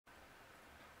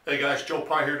Hey guys, Joe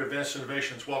Pye here at Advanced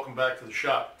Innovations. Welcome back to the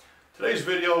shop. Today's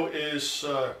video is,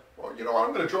 well, you know,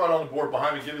 I'm going to draw it on the board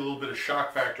behind me, give you a little bit of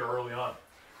shock factor early on.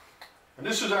 And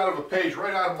this is out of a page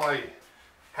right out of my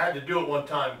Had to Do It One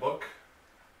Time book.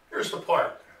 Here's the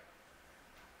part.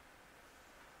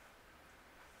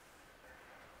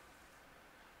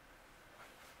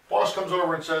 Boss comes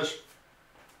over and says,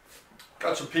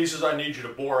 got some pieces I need you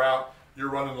to bore out. You're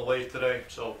running the lathe today,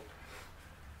 so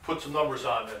put some numbers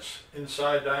on this.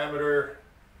 Inside diameter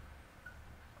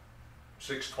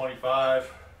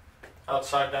 625,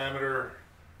 outside diameter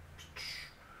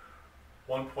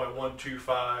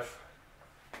 1.125,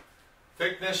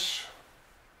 thickness,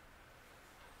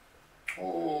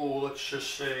 oh, let's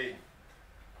just say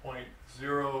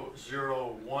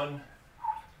 0.001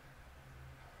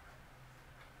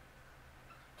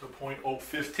 to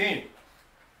 0.015,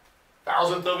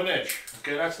 thousandth of an inch.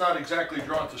 Okay, that's not exactly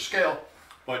drawn to scale,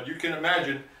 but you can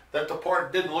imagine that the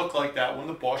part didn't look like that when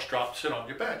the boss dropped it on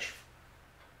your bench.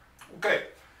 Okay,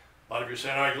 a lot of you are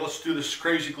saying, all right, let's do this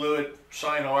crazy glue it,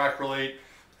 cyanoacrylate,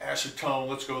 acetone,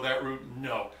 let's go that route.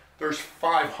 No, there's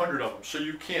 500 of them, so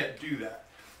you can't do that.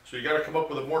 So you got to come up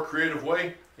with a more creative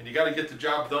way, and you got to get the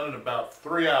job done in about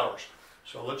 3 hours.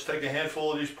 So let's take a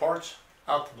handful of these parts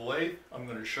out to the lathe. I'm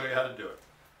going to show you how to do it.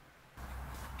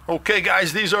 Okay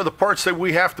guys, these are the parts that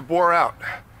we have to bore out.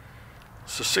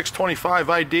 It's a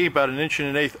 625 ID, about 1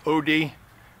 1/8 OD,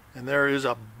 and there is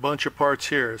a bunch of parts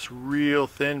here. It's real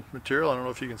thin material. I don't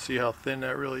know if you can see how thin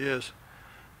that really is,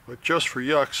 but just for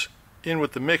yucks, in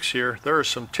with the mix here, there are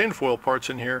some tinfoil parts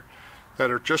in here that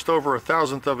are just over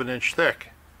 1,000th of an inch thick.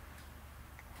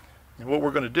 And what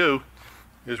we're going to do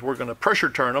is we're going to pressure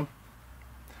turn them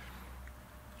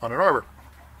on an arbor.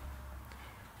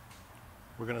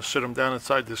 We're going to sit them down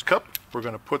inside this cup. We're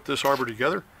going to put this arbor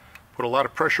together, put a lot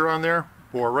of pressure on there,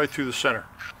 bore right through the center.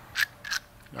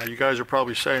 Now you guys are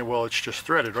probably saying, well, it's just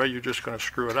threaded, right? You're just going to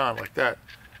screw it on like that.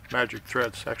 Magic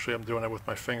threads. Actually, I'm doing it with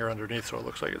my finger underneath, so it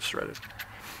looks like it's threaded.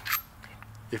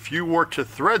 If you were to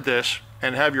thread this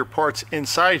and have your parts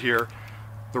inside here,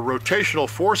 the rotational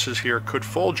forces here could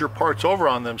fold your parts over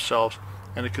on themselves,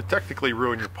 and it could technically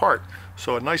ruin your part.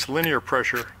 So a nice linear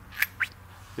pressure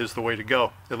is the way to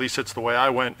go. At least it's the way I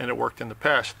went, and it worked in the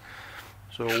past.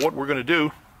 So what we're going to do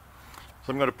is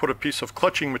I'm going to put a piece of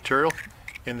clutching material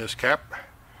in this cap.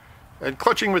 And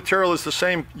clutching material is the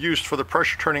same used for the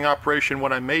pressure turning operation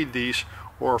when I made these,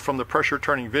 or from the pressure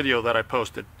turning video that I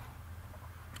posted.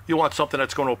 You want something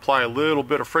that's going to apply a little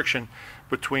bit of friction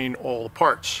between all the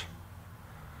parts.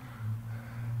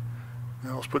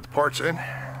 Now let's put the parts in.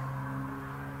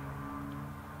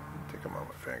 Take them on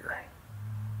my finger.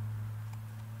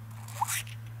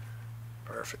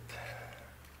 Perfect.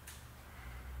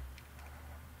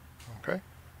 Okay.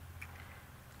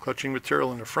 Clutching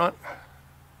material in the front.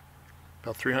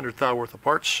 About 300 thou worth of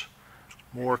parts.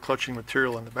 More clutching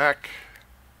material in the back.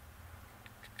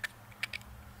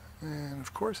 And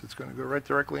of course it's going to go right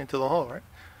directly into the hole, right?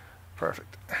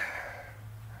 Perfect.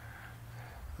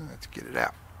 Let's get it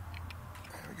out.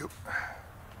 There we go.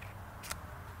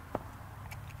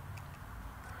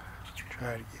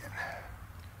 Try it again.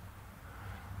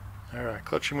 Alright,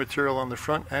 clutching material on the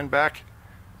front and back.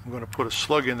 I'm going to put a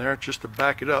slug in there just to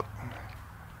back it up.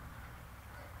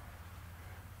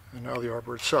 And now the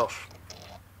arbor itself.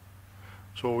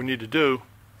 So what we need to do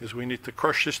is we need to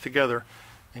crush this together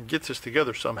and get this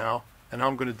together somehow. And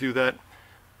I'm going to do that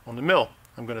on the mill.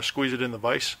 I'm going to squeeze it in the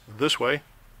vise this way,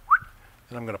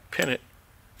 and I'm going to pin it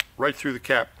right through the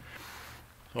cap.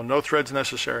 So no threads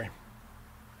necessary.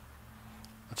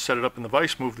 Let's set it up in the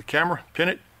vise, move the camera, pin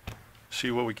it,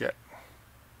 see what we get.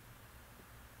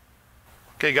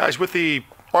 Okay guys, with the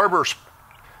arbor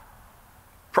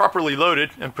properly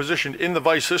loaded and positioned in the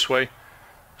vise this way,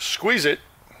 squeeze it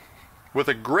with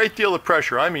a great deal of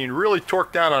pressure. I mean really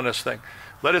torque down on this thing.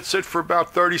 Let it sit for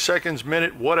about 30 seconds,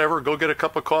 minute, whatever. Go get a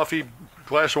cup of coffee,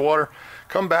 glass of water,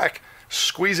 come back,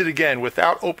 squeeze it again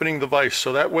without opening the vise.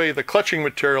 So that way the clutching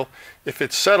material, if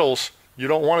it settles, you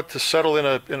don't want it to settle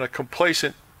in a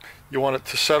complacent, you want it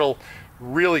to settle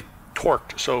really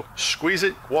torqued. So squeeze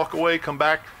it, walk away, come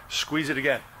back, squeeze it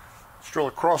again. Let's drill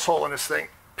a cross hole in this thing,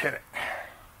 pin it.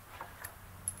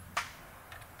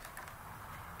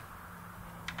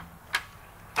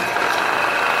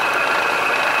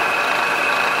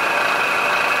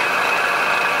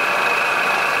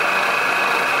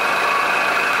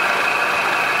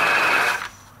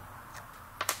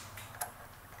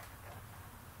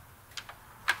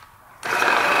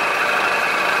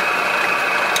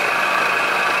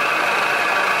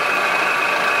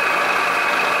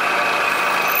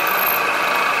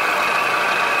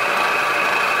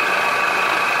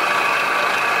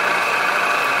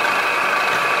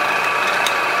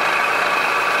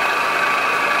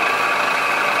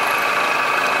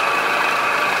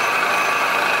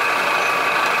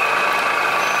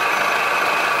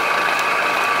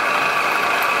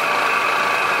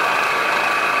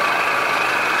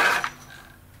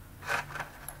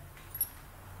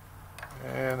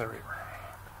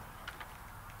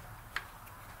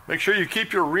 Make sure you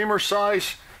keep your reamer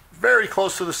size very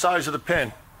close to the size of the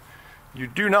pin. You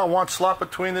do not want slop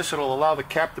between this. It'll allow the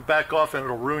cap to back off and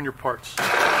it'll ruin your parts.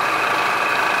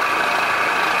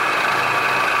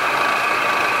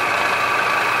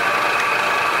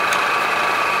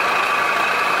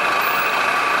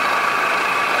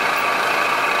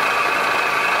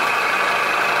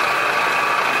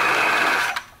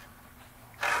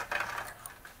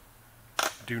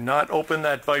 Do not open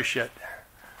that vise yet.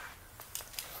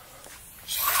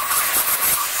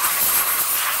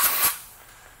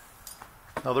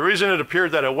 Now the reason it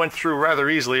appeared that it went through rather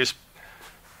easily is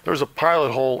there's a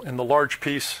pilot hole in the large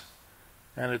piece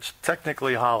and it's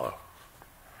technically hollow.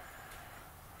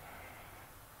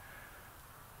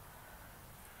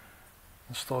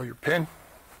 Install your pin.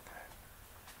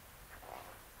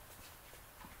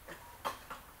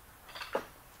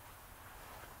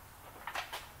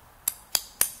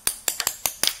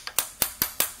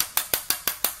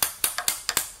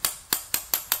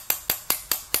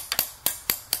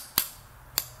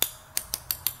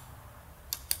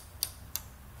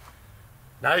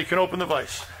 Now you can open the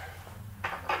vise.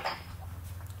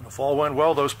 And if all went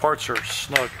well, those parts are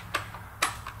snug.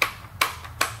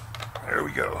 There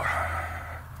we go.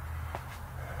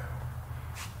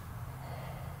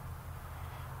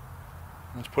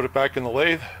 Let's put it back in the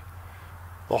lathe.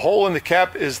 The hole in the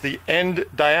cap is the end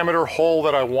diameter hole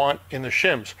that I want in the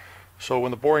shims. So when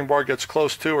the boring bar gets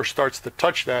close to or starts to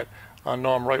touch that, I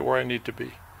know I'm right where I need to be.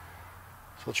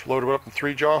 So let's load it up in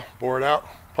 3-jaw, bore it out,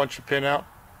 punch the pin out,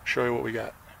 show you what we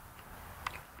got.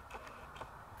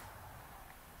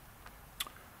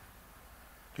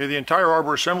 Okay, the entire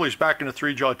arbor assembly is back in the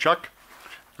 3-jaw chuck.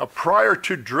 Now prior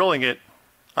to drilling it,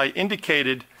 I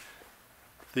indicated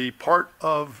the part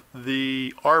of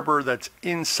the arbor that's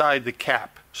inside the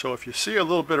cap. So if you see a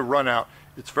little bit of run out,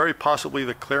 it's very possibly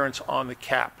the clearance on the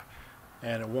cap,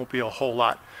 and it won't be a whole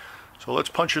lot. So let's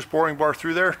punch this boring bar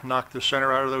through there, knock the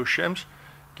center out of those shims,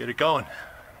 get it going.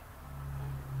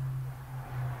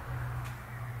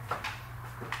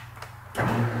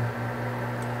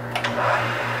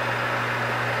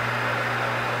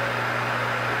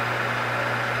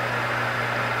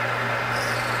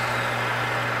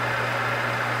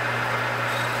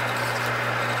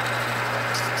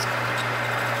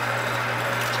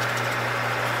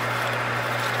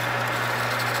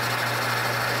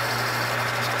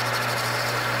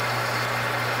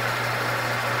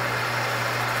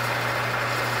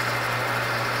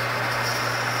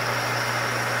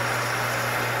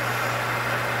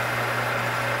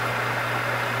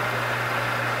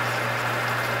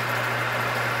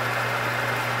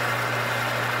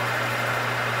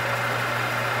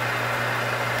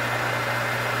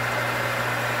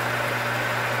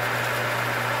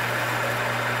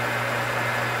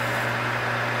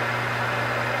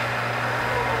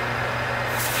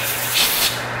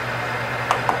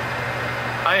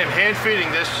 I am hand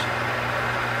feeding this,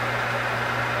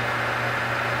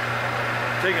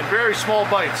 taking very small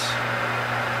bites.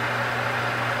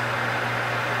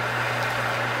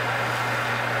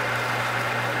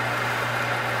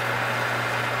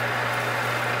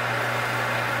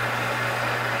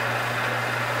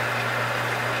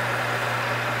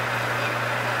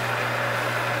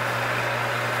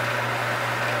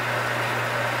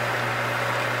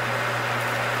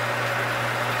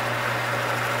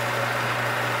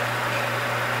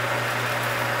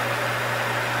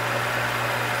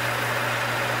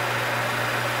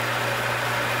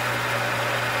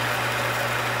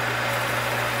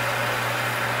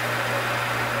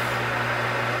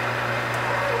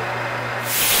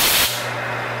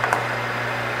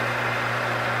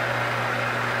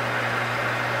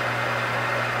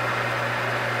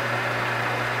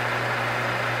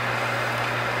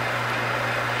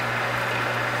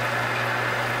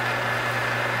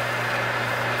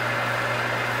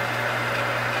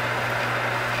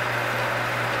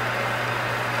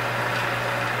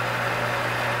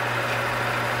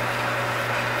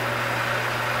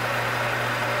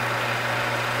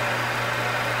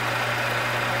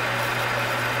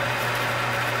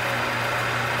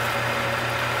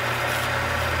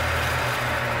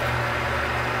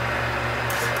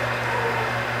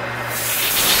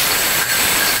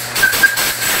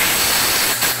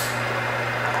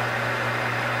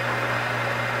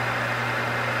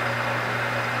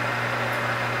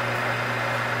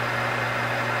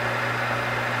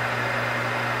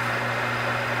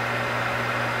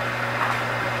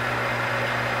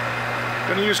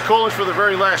 Going to use coolant for the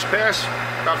very last pass,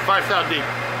 about 5 thou deep.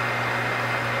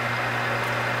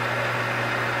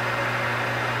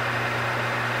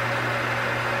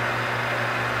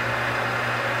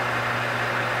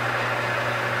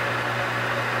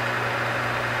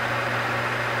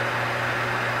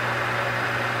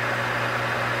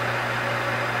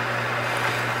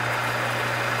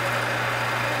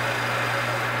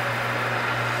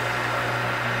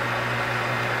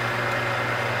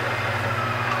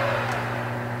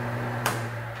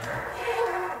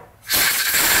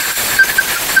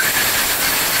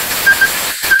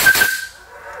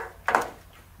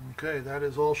 Okay, that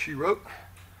is all she wrote.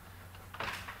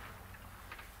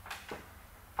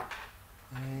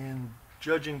 And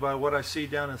judging by what I see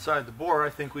down inside the bore, I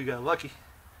think we got lucky.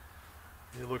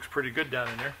 It looks pretty good down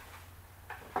in there.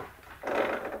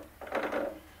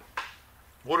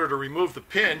 In order to remove the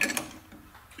pin,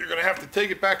 you're going to have to take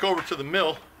it back over to the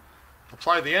mill,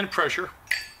 apply the end pressure.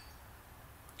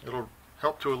 It'll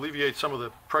help to alleviate some of the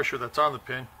pressure that's on the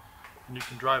pin, and you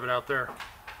can drive it out there.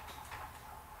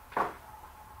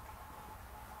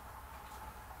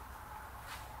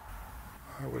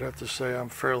 I would have to say I'm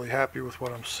fairly happy with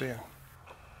what I'm seeing.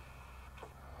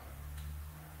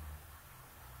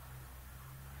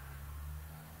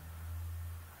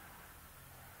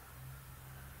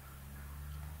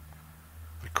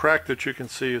 The crack that you can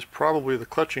see is probably the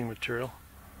clutching material.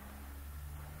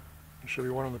 There should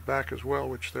be one on the back as well,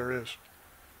 which there is.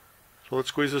 So let's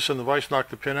squeeze this in the vise, knock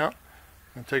the pin out,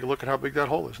 and take a look at how big that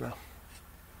hole is now.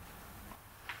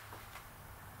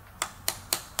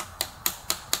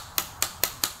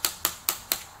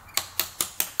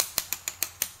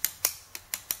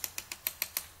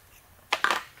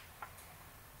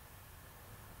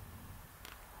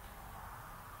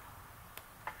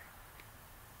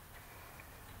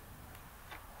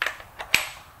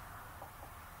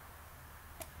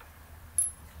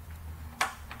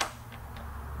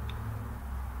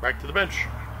 Back to the bench.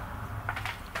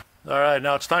 Alright,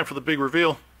 now it's time for the big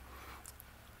reveal.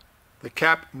 The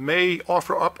cap may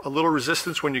offer up a little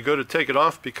resistance when you go to take it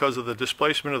off because of the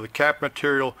displacement of the cap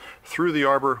material through the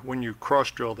arbor when you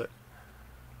cross drilled it.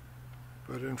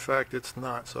 But in fact it's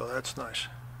not, so that's nice.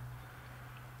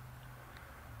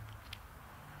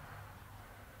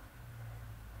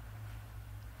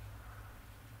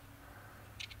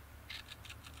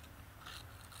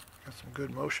 Got some good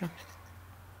motion.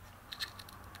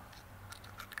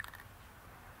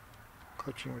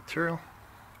 Clutching material.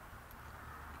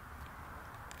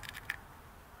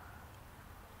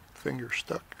 Finger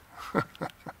stuck. Alright,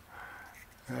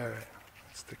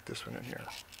 let's stick this one in here.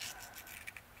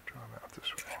 Draw them out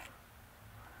this way.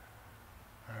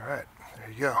 Alright,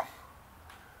 there you go.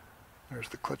 There's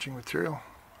the clutching material.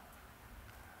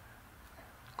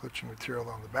 Clutching material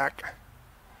on the back.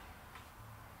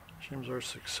 Shims are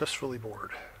successfully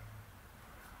bored.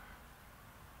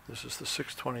 This is the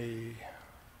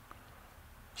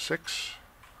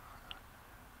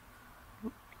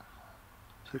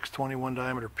 621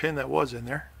 diameter pin that was in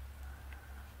there,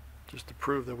 just to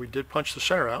prove that we did punch the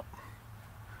center out.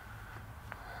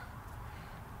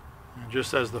 And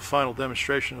just as the final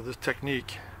demonstration of this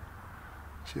technique,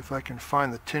 see if I can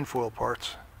find the tinfoil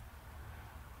parts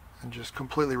and just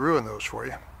completely ruin those for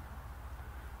you.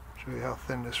 Show you how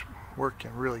thin this work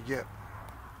can really get.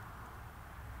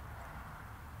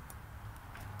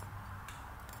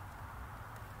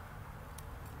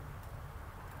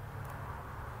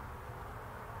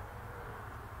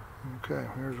 Okay,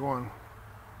 here's one.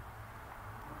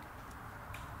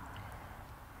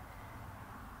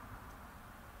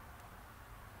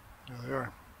 There they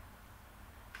are.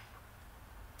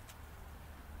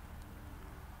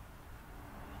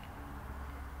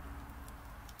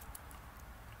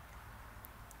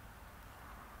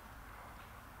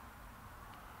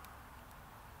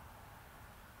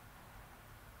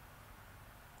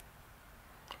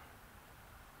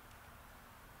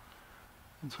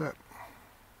 That's it.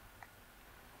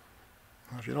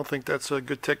 If you don't think that's a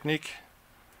good technique,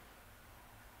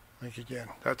 think again.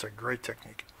 That's a great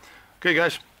technique. Okay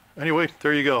guys, anyway,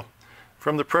 there you go.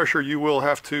 From the pressure you will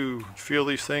have to feel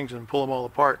these things and pull them all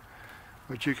apart.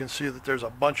 But you can see that there's a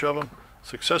bunch of them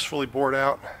successfully bored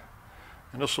out.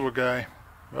 And this little guy,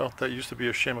 well, that used to be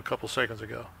a shim a couple seconds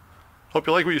ago. Hope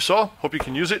you like what you saw. Hope you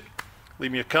can use it.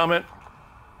 Leave me a comment.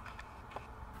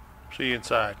 See you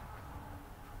inside.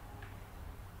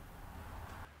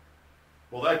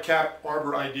 Well, that cap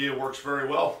arbor idea works very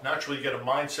well. Naturally, you get a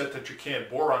mindset that you can't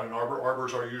bore on an arbor.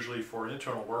 Arbors are usually for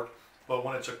internal work. But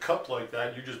when it's a cup like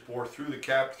that, you just bore through the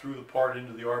cap, through the part,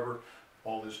 into the arbor.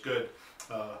 All is good.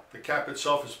 The cap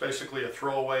itself is basically a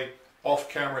throwaway. Off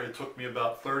camera, it took me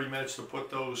about 30 minutes to put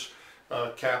those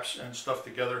caps and stuff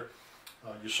together.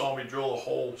 You saw me drill a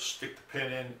hole, stick the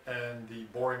pin in, and the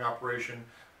boring operation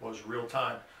was real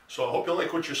time. So I hope you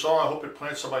like what you saw. I hope it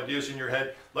plants some ideas in your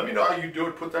head. Let me know how you do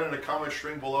it. Put that in the comment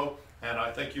string below. And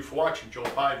I thank you for watching. Joe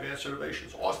Pye, Advanced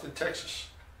Innovations, Austin, Texas.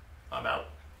 I'm out.